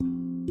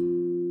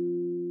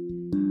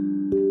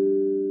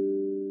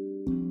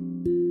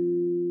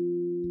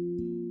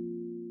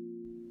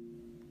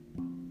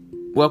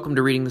Welcome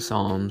to Reading the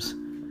Psalms.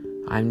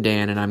 I'm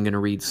Dan, and I'm going to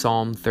read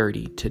Psalm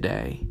 30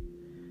 today.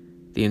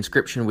 The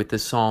inscription with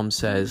this psalm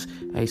says,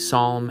 "A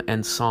psalm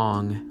and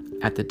song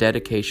at the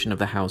dedication of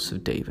the house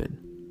of David."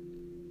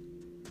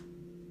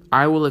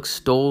 I will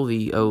extol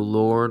thee, O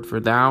Lord, for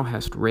thou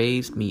hast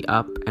raised me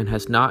up, and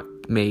hast not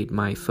made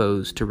my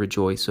foes to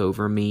rejoice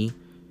over me.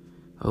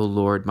 O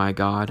Lord my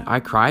God, I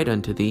cried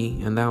unto thee,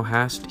 and thou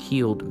hast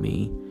healed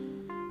me.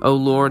 O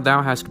Lord,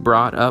 thou hast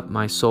brought up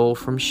my soul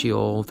from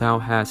Sheol. Thou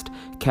hast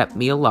kept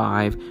me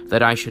alive,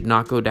 that I should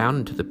not go down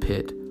into the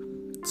pit.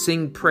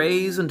 Sing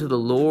praise unto the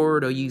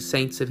Lord, O ye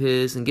saints of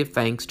his, and give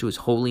thanks to his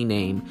holy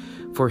name.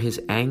 For his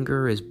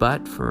anger is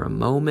but for a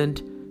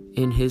moment,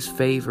 in his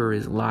favor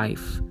is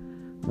life.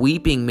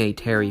 Weeping may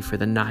tarry for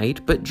the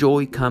night, but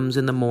joy comes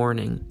in the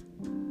morning.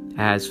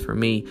 As for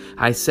me,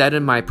 I said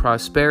in my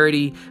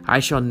prosperity,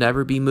 I shall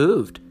never be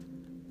moved.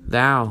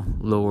 Thou,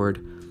 Lord,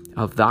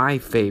 of thy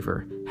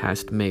favor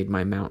hast made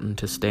my mountain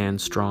to stand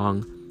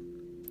strong.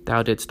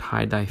 Thou didst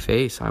hide thy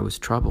face, I was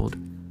troubled.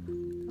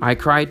 I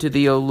cried to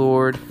thee, O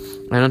Lord,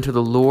 and unto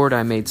the Lord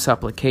I made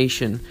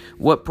supplication.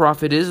 What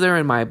profit is there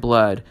in my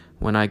blood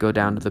when I go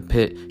down to the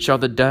pit? Shall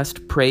the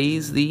dust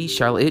praise thee?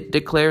 Shall it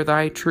declare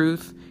thy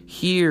truth?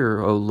 Hear,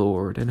 O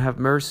Lord, and have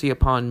mercy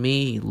upon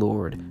me,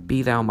 Lord.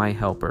 Be thou my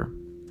helper.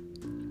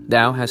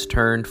 Thou hast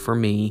turned for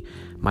me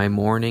my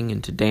mourning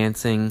into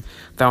dancing.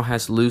 Thou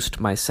hast loosed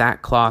my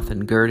sackcloth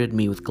and girded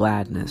me with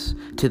gladness,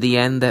 to the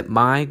end that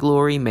my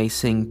glory may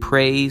sing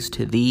praise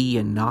to thee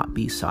and not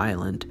be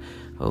silent.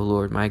 O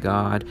Lord my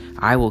God,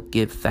 I will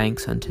give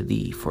thanks unto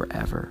thee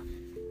forever.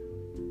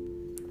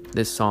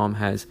 This psalm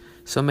has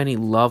so many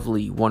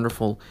lovely,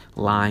 wonderful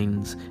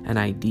lines and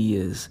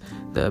ideas.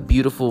 The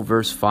beautiful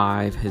verse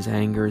 5, his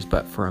anger is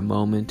but for a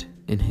moment,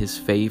 in his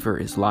favor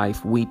is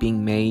life.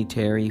 Weeping may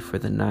tarry for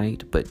the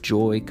night, but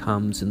joy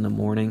comes in the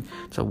morning.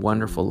 It's a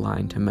wonderful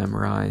line to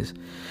memorize.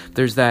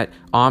 There's that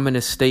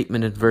ominous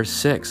statement in verse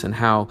 6, and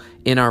how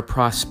in our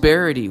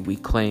prosperity we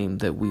claim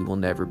that we will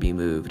never be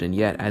moved. And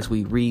yet, as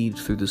we read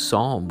through the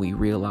psalm, we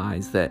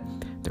realize that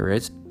there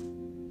is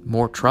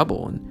more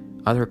trouble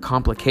and other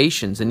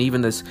complications, and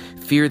even this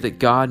fear that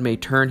God may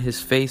turn his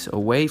face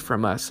away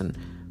from us and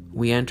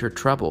we enter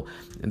trouble.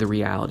 And the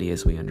reality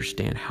is we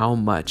understand how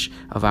much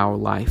of our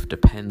life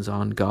depends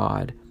on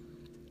God.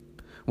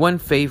 One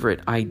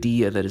favorite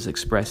idea that is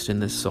expressed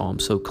in this psalm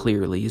so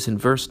clearly is in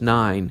verse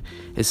 9,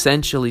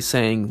 essentially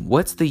saying,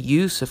 what's the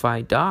use if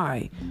I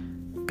die?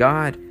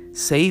 God,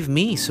 save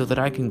me so that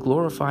I can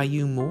glorify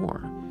you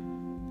more.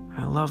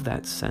 I love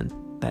that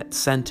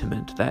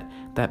sentiment,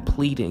 that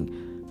pleading.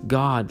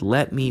 God,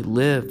 let me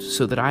live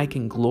so that I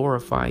can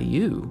glorify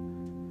you.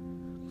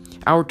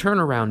 Our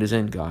turnaround is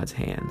in God's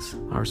hands.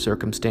 Our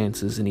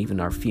circumstances and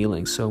even our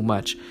feelings so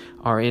much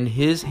are in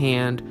his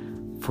hand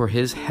for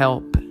his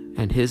help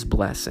and his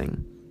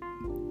blessing.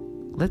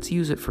 Let's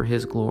use it for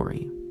his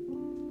glory.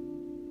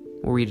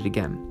 We'll read it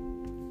again.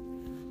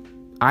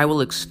 I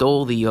will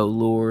extol thee, O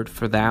Lord,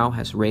 for thou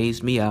hast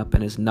raised me up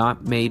and hast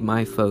not made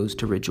my foes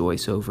to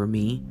rejoice over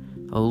me.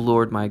 O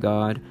Lord my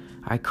God,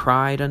 I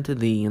cried unto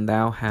thee, and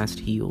thou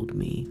hast healed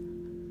me.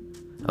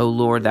 O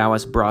Lord, thou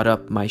hast brought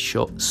up my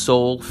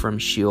soul from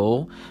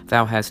Sheol.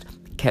 Thou hast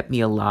kept me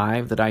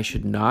alive, that I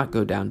should not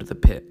go down to the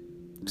pit.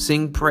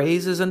 Sing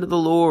praises unto the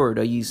Lord,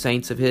 O ye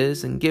saints of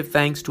his, and give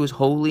thanks to his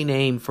holy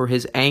name, for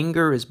his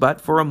anger is but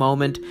for a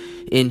moment,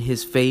 in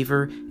his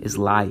favor is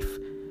life.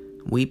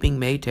 Weeping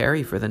may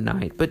tarry for the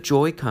night, but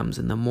joy comes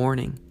in the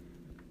morning.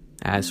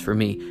 As for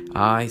me,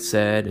 I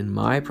said, in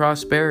my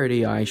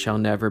prosperity I shall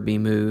never be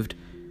moved.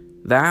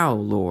 Thou,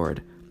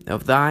 Lord,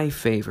 of thy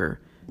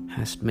favor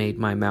hast made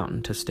my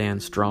mountain to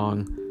stand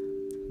strong.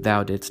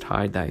 Thou didst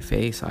hide thy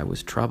face, I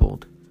was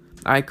troubled.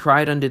 I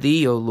cried unto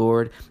thee, O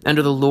Lord, and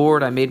to the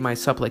Lord I made my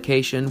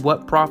supplication.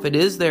 What profit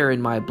is there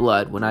in my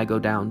blood when I go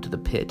down to the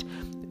pit?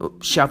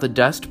 Shall the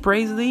dust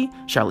praise thee?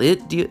 Shall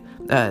it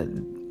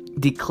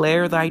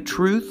declare thy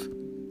truth?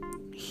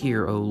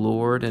 Hear, O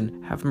Lord,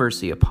 and have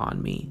mercy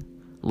upon me.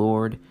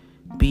 Lord,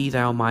 be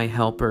thou my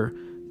helper.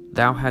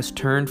 Thou hast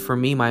turned for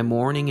me my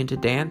mourning into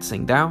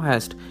dancing. Thou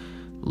hast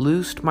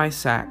loosed my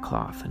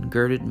sackcloth and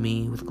girded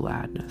me with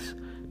gladness,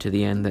 to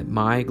the end that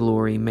my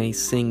glory may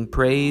sing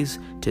praise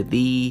to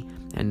thee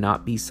and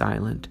not be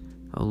silent.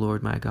 O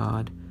Lord my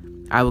God,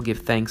 I will give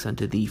thanks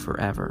unto thee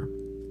forever.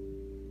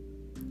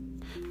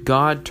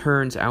 God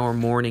turns our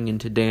mourning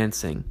into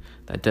dancing.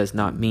 That does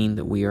not mean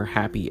that we are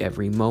happy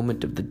every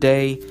moment of the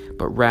day,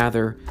 but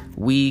rather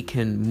we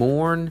can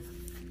mourn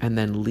and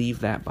then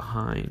leave that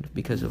behind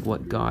because of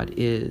what God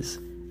is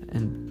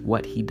and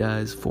what he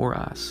does for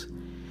us.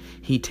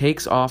 He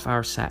takes off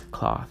our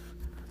sackcloth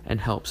and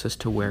helps us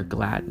to wear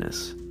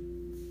gladness,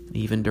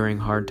 even during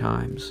hard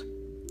times.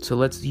 So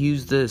let's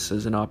use this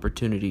as an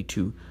opportunity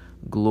to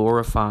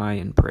glorify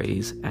and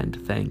praise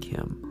and thank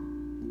him.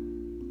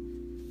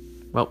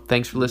 Well,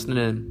 thanks for listening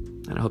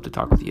in, and I hope to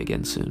talk with you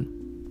again soon.